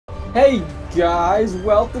Hey guys,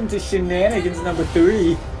 welcome to Shenanigans number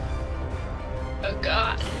 3. Oh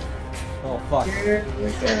god. Oh fuck. Here we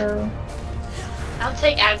go. I'll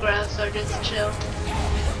take aggro, so just chill.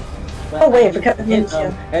 Oh wait, I forgot to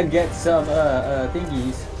and get some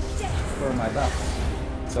thingies for my buff,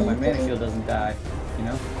 so my mana shield doesn't die. You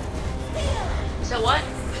know. So what?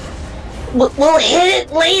 We'll hit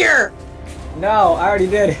it later. No, I already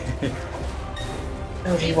did.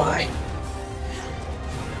 OGY.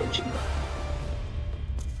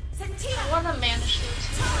 I want a mana shield.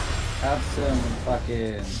 Have some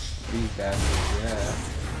fucking these bastards, yeah.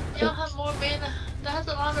 Y'all have more mana. That's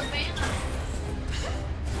a lot of mana.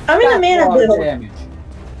 I'm in a mana build. Damage.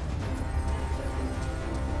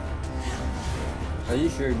 Are you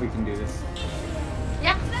sure we can do this?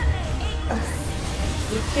 Yeah.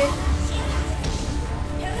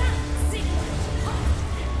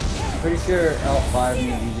 Pretty sure L5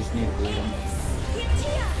 means you just need to bleed them.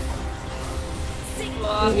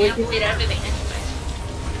 Well, I'm gonna bleed everything anyways.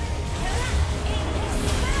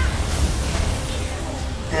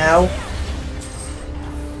 Ow.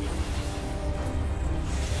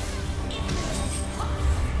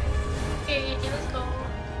 Okay, let's go.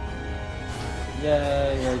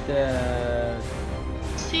 Yay, you're dead.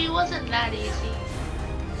 See, it wasn't that easy.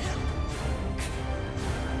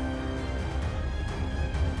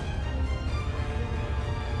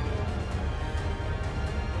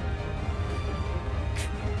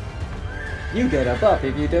 You get a buff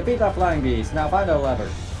if you defeat the flying beast. Now find a lever.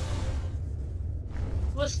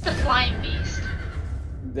 What's the flying beast?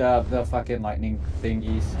 The fucking lightning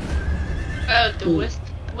thingies. Oh, the wisp,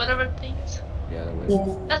 whatever things. Yeah, the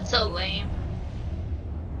wisp. That's so lame.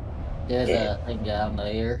 There's a thing down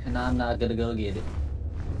there, and I'm not gonna go get it.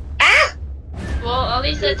 Ah! Well, at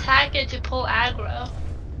least attack it to pull aggro.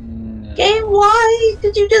 No. Game, why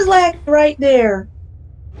did you just lag right there?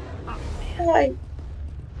 Oh, Why?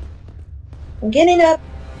 I'm getting up.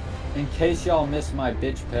 In case y'all missed my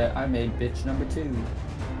bitch pet, I made bitch number 2.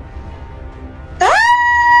 Ah!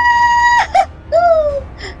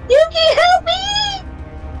 Yuki, help me!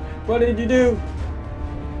 What did you do?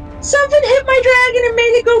 Something hit my dragon and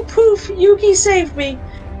made it go poof. Yuki saved me.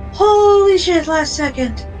 Holy shit, last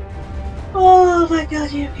second. Oh my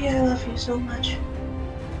god, Yuki, I love you so much.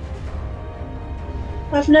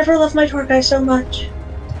 I've never loved my tour guy so much.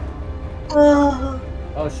 Oh.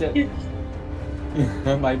 Oh shit.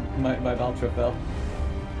 my Valtra fell.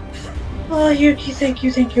 Oh, Yuki, thank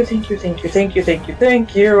you, thank you, thank you, thank you, thank you, thank you,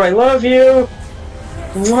 thank you. I love you.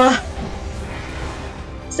 Mwah.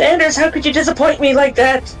 Sanders, how could you disappoint me like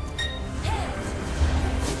that?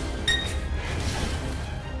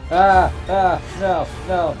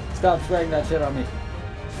 No, stop spraying that shit on me.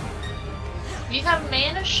 you have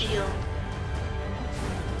mana shield.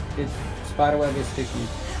 Spiderweb is sticky.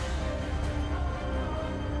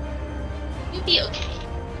 You'll be okay.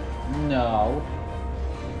 No.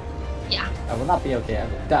 Yeah, I will not be okay, I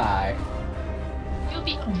will die. you'll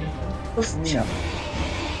be okay. No.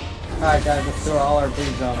 Alright guys, let's throw all our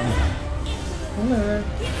beads on them.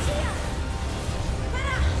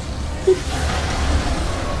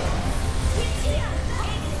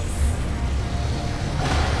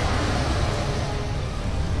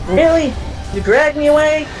 Really? You dragged me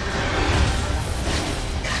away?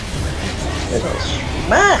 Little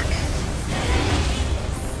schmuck!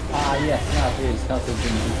 Ah yes, now please, help us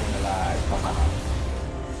being eaten alive.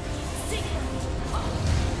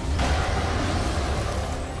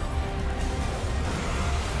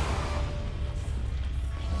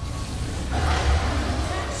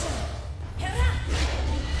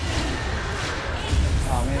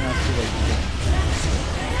 Oh man, that's too late.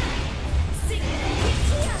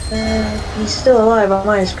 He's still alive on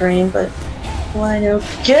my screen, but why no?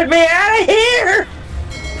 Get me out of here!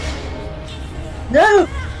 No!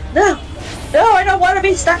 No! No, I don't want to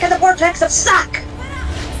be stuck in the vortex of suck!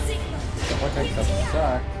 The vortex doesn't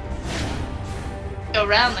suck. Go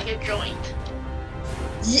around like a joint.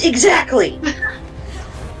 Exactly!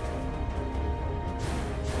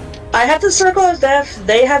 I have the circle of death,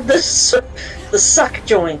 they have the suck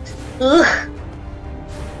joint. Ugh!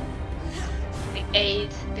 Like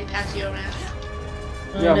AIDS, they pass you around.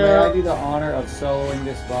 Yeah, may I do the honor of soloing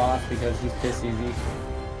this boss because he's piss easy?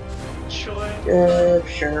 Sure.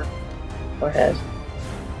 Sure. Go ahead.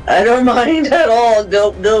 I don't mind at all.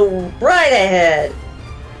 Go right ahead.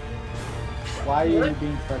 Why are you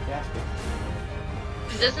being sarcastic?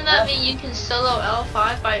 Doesn't that mean you can solo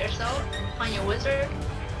L5 by yourself on your wizard?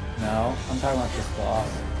 No, I'm talking about this boss.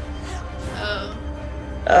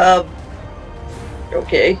 Oh.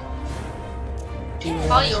 Okay.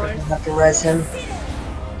 All yours. I have to res him.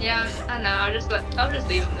 Yeah, I know. I'll just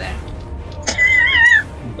leave him there.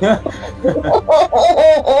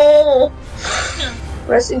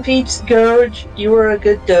 Rest in peace, Doge. You were a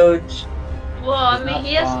good Doge. Well, I He's mean, not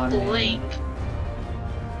he has spawning. blink.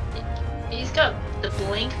 He's got the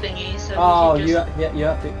blink thingy, so Oh, he can just... you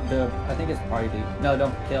have to. I think it's party lead. No,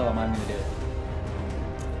 don't kill him. I'm gonna do it.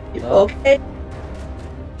 Oh. Okay.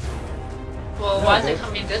 Well, No, why is dude. it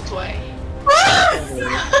coming this way?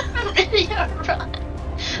 Yeah, run.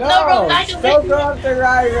 No, No, run back away. don't go up the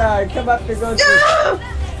ride. Come up to go. No!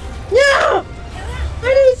 No! I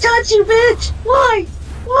didn't touch you, bitch! Why?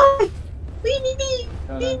 Why? Leave me be!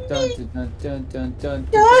 Leave me be! Get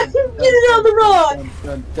it on the rock!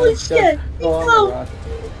 Holy shit! Yellow!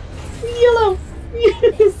 Yellow!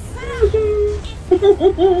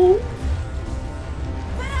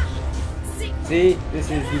 See,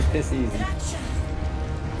 he's piss easy.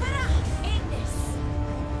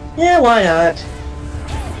 Yeah, why not?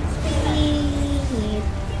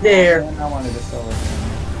 There. I wanted to solo.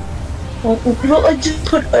 Well, I just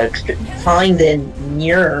put extra. Fine then.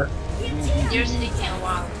 You're. You're taking a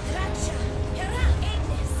while.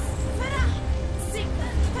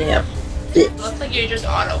 Yeah. Looks like you're just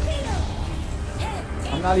auto.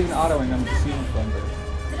 I'm not even autoing, I'm just using thunder.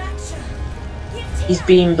 He's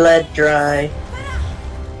being bled dry.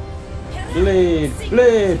 Bleed!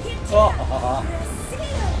 Bleed! Oh,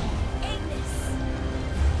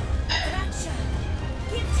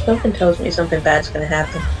 Something tells me something bad's gonna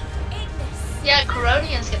happen. Yeah,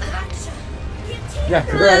 Corrodian's gonna happen. Yeah,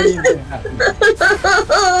 right.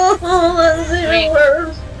 That's even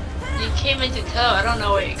worse. You came into tow, I don't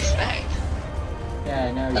know what you expect. Yeah,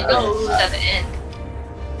 I know. You know who's at the end.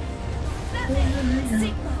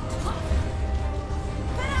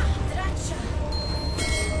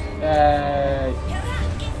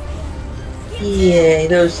 Yay,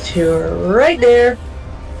 those two are right there.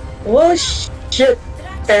 Oh shit,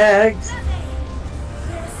 bags.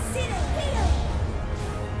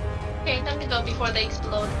 Okay, time to go before they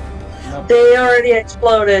explode. Nope. They already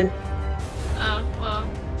exploded. Oh, well.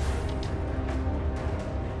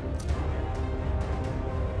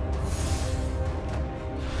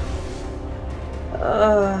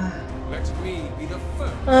 Let me be the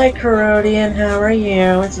first. Hi, Corrodian. How are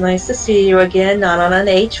you? It's nice to see you again. Not on an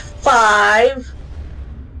H5,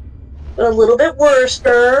 but a little bit worse.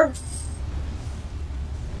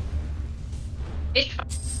 It's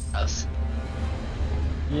gross.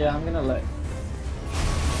 Yeah, I'm gonna let you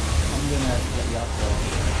off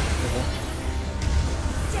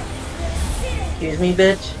Excuse me,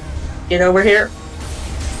 bitch. Get over here.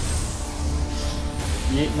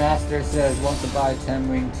 Yeet Master says, want to buy 10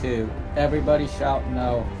 wing 2. Everybody shout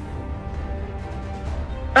no.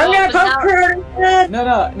 I'm Oh, gonna but poke Corrodian.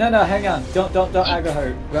 No, hang on. Don't aggro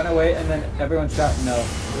her. Run away and then everyone shout no.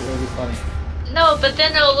 It will be funny. No, but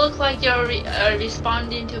then it'll look like you're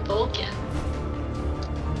responding to Vulcan.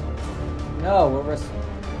 No, we're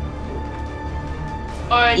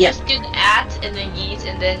Or Yeah. just do at and then yeet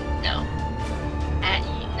and then no. At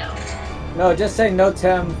yeet, no. No, just say no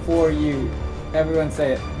tem for you. Everyone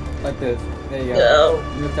say it like this. There you go.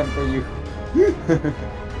 No. No tem for you.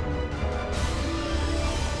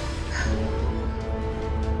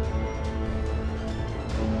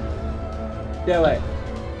 Do it.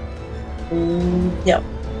 Yep.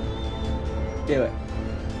 Do it.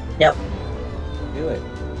 Yep. Do it.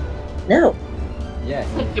 No. Yes.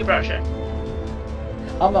 Good brochure.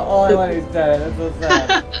 I'm the only one who's dead. That's so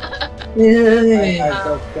sad. Alright,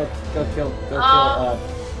 go kill.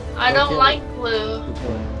 I don't kill like it. blue. Go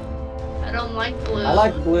kill it. I don't like blue. I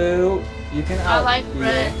like blue. You can. I like yeah.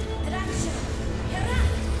 red.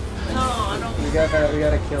 No, I don't. We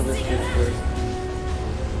gotta kill this bitch first.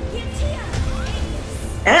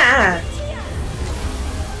 Ah.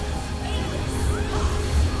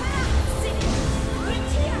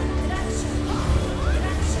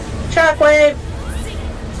 Shockwave.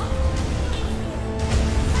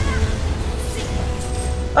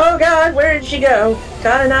 Oh god, where did she go?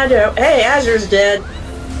 God and I do. Hey, Azur's dead.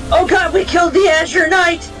 Oh god, we killed the Azure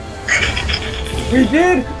Knight! We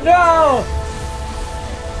did? No!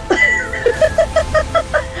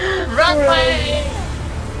 Run away!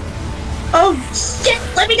 Oh shit!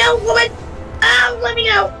 Let me go, woman! Oh, let me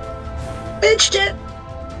go! Bitch shit!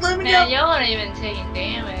 Let me Man, go! y'all aren't even taking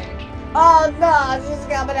damage. Oh no, she's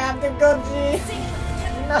coming after Gucci.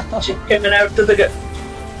 No. She's coming after the good.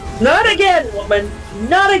 Not again, woman!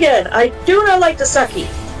 Not again! I do not like the sucky!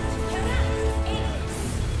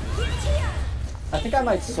 I think I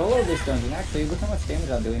might solo this dungeon. Actually, look how much damage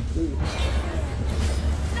I'm doing. Ooh.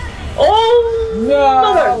 Oh! No!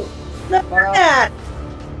 Mother! Look at that!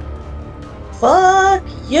 Fuck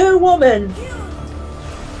you, woman!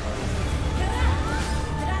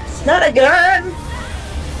 Not a gun!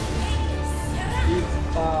 He's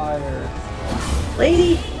fire.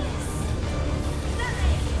 Lady!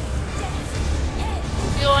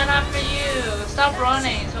 Going after you. Stop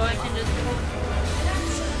running so I can just.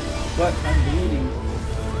 But I'm bleeding.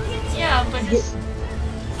 Yeah, but just.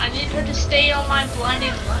 I need her to stay on my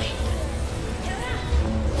blinding light.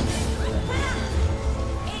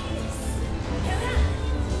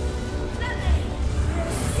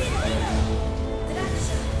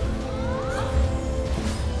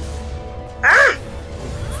 Ah!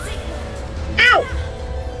 Ow!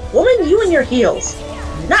 Woman, you and your heels.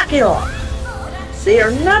 Knock it off. They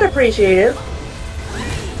are not appreciative.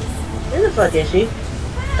 Where the fuck is she?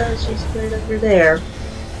 Oh, she's right over there.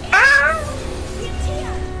 Ah!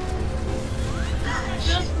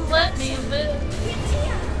 Just let me live.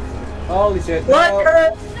 Holy shit. What?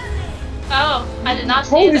 No. Oh, I did not see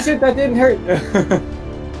Holy that. shit, that didn't hurt.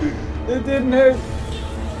 It didn't hurt.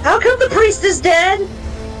 How come the priest is dead?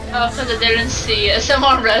 Oh, because I didn't see it.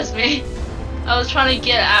 Someone res me. I was trying to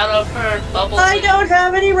get out of her bubble. I don't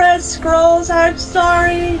have any red scrolls, I'm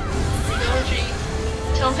sorry. Doji,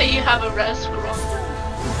 tell me you have a red scroll.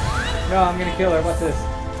 No, I'm gonna kill her. What's this?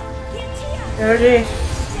 Doji.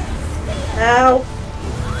 Ow.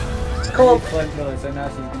 It's cold. Blood killer, so now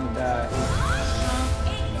she's gonna die.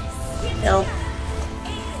 Help.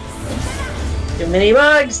 Too many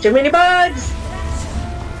bugs, too many bugs!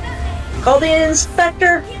 Call the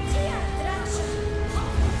inspector!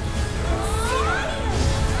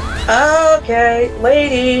 Okay,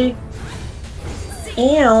 lady!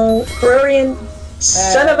 Ew, Korean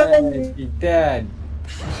son of a... She's dead.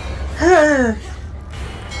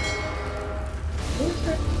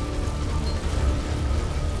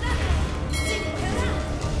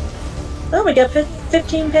 Oh, we got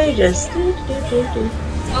 15 pages.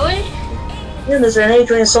 Really? Yeah, there's an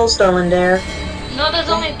Adrian Soulstone in there. No, there's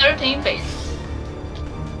only 13 pages.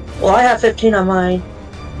 Well, I have 15 on mine.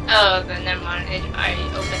 Oh, then never mind. I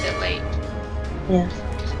opened it late. Yeah.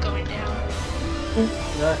 Just going down.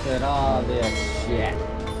 Look at all this shit.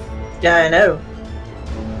 Yeah, I know.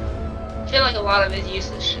 I feel like a lot of it is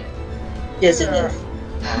useless shit. Yes, it is.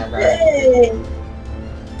 Alright. Yay!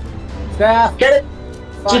 Staff! Get it!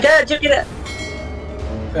 Fuck. You got it, you get it!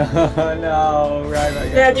 No, right.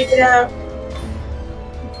 Yeah, you get out.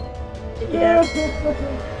 You get out.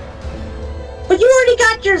 But you already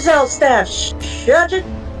got yourself, Staff. Shut it.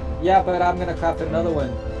 Yeah, but I'm gonna craft another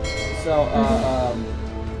one. So,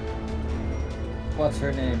 what's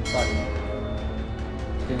her name? Fuck.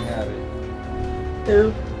 Didn't have it.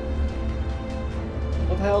 Who?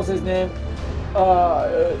 What the hell's his name?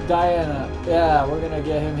 Diana. Yeah, we're gonna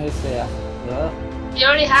get him his staff. He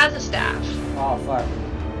already has a staff. Oh, fuck.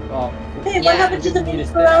 Oh. Hey, what Yeah. happened to the Need a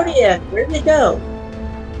staff. Baronia? Where did it go?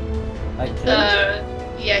 I killed it.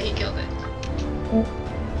 Yeah, he killed it.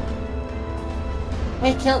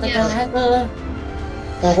 I killed Yes.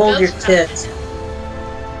 Well, hold your tits.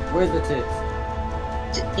 Where's the tits?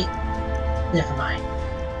 Never mind.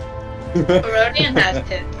 Herodian has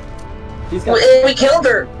tits. He's got We killed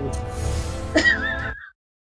her.